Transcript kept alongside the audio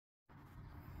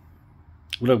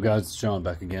What up, guys? It's Sean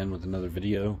back again with another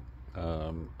video.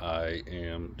 I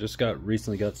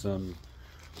recently got some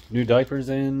new diapers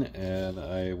in, and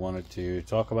I wanted to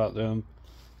talk about them,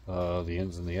 the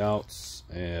ins and the outs,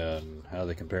 and how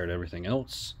they compare to everything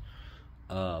else.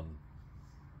 Um,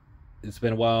 it's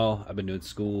been a while. I've been doing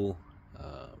school,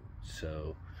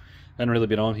 so I haven't really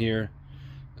been on here,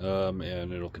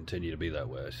 and it'll continue to be that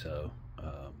way. So,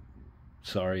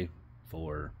 sorry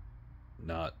for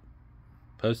not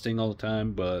posting all the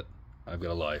time, but I've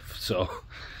got a life, so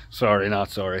sorry,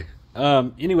 not sorry.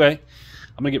 Anyway,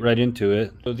 I'm gonna get right into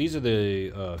it. So these are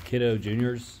the Kiddo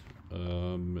Juniors.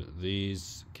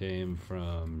 These came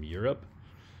from Europe,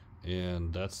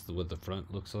 and that's what the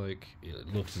front looks like.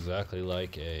 It looks exactly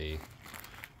like a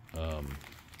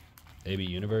AB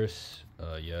Universe.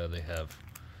 Yeah, they have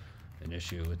an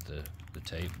issue with the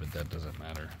tape, but that doesn't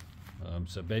matter.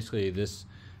 So basically, this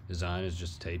design is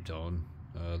just taped on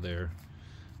there.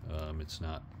 It's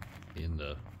not in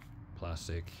the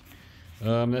plastic.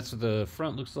 That's what the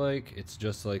front looks like. It's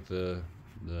just like the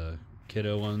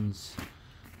Kiddo ones.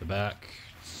 The back,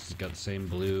 it's got the same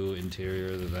blue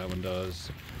interior that one does.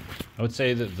 I would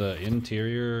say that the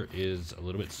interior is a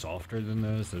little bit softer than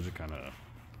those. Those are kind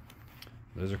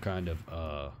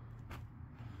of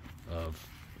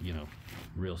you know,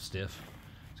 real stiff.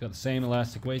 It's got the same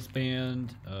elastic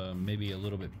waistband, maybe a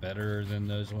little bit better than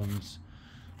those ones.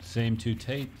 Same two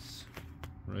tapes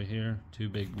right here, two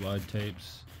big wide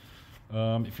tapes.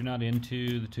 If you're not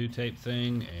into the two tape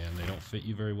thing and they don't fit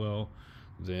you very well,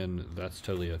 then that's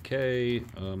totally okay.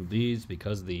 These,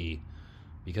 because the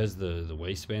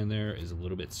waistband there is a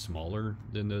little bit smaller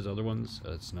than those other ones,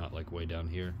 it's not like way down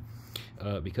here.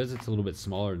 Because it's a little bit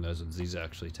smaller than those ones, these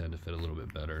actually tend to fit a little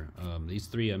bit better. These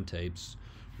 3M tapes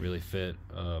really fit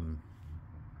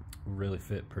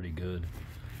pretty good.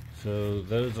 So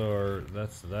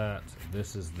that's that.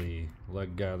 This is the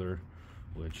leg gather,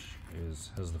 which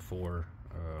has the four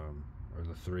or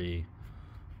the three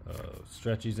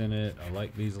stretchies in it. I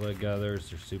like these leg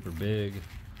gathers. They're super big,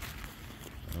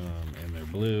 and they're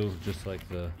blue, just like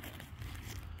the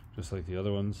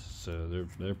other ones. So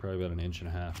they're probably about 1.5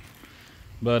 inches.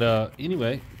 But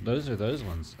anyway, those are those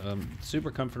ones.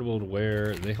 Super comfortable to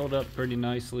wear. They hold up pretty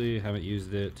nicely. Haven't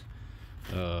used it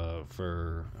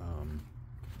for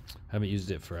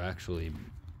actually,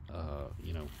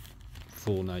 you know,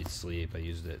 full night's sleep. I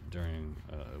used it during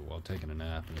while taking a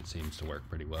nap, and it seems to work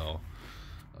pretty well.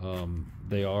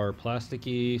 They are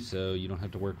plasticky, so you don't have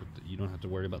to worry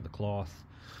about the cloth.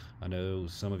 I know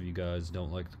some of you guys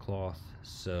don't like the cloth,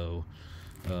 so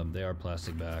they are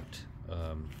plastic backed,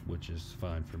 which is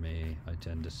fine for me. I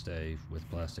tend to stay with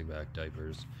plastic backed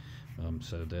diapers,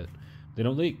 so that they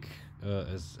don't leak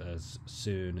as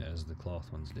soon as the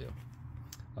cloth ones do.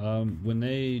 When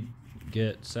they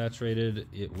get saturated,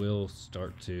 it will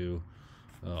start to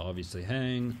obviously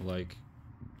hang like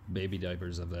baby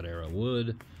diapers of that era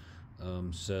would. I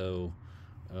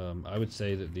would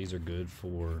say that these are good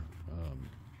for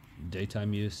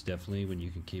daytime use, definitely when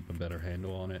you can keep a better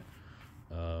handle on it.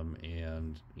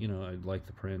 And you know, I like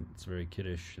the print. It's very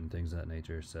kiddish and things of that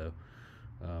nature, so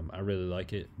I really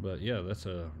like it. But yeah, that's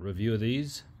a review of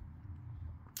these.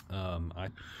 And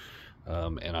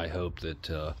I hope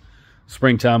that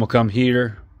springtime will come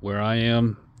here where I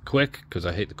am quick, because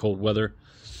I hate the cold weather.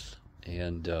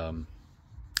 And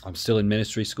I'm still in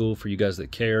ministry school for you guys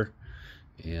that care.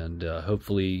 And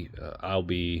hopefully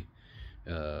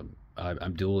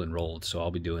I'm dual enrolled, so I'll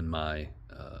be doing my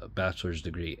bachelor's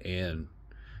degree and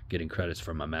getting credits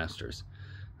for my master's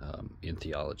in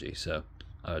theology, so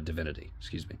divinity,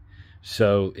 excuse me.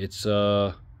 So it's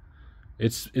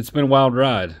been a wild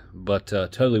ride, but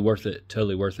totally worth it.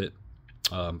 Totally worth it.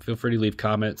 Feel free to leave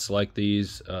comments, like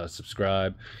these,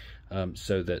 subscribe,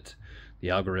 so that the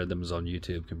algorithms on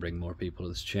YouTube can bring more people to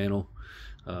this channel.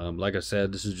 Like I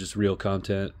said, this is just real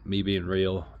content, me being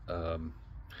real.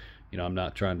 You know, I'm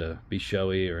not trying to be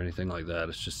showy or anything like that.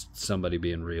 It's just somebody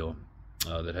being real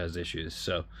that has issues.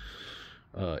 So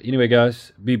anyway,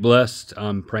 guys, be blessed.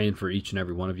 I'm praying for each and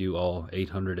every one of you, all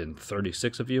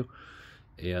 836 of you.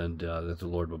 And that the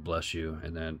Lord will bless you.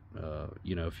 And then,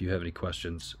 you know, if you have any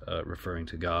questions referring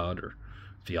to God or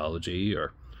theology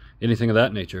or anything of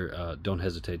that nature, don't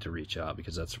hesitate to reach out,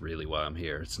 because that's really why I'm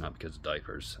here. It's not because of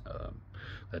diapers.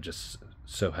 That just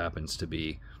so happens to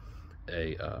be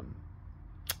a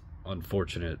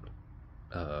unfortunate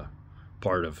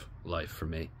part of life for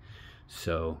me.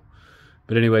 So,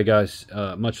 but anyway, guys,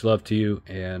 much love to you,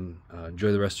 and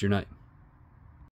enjoy the rest of your night.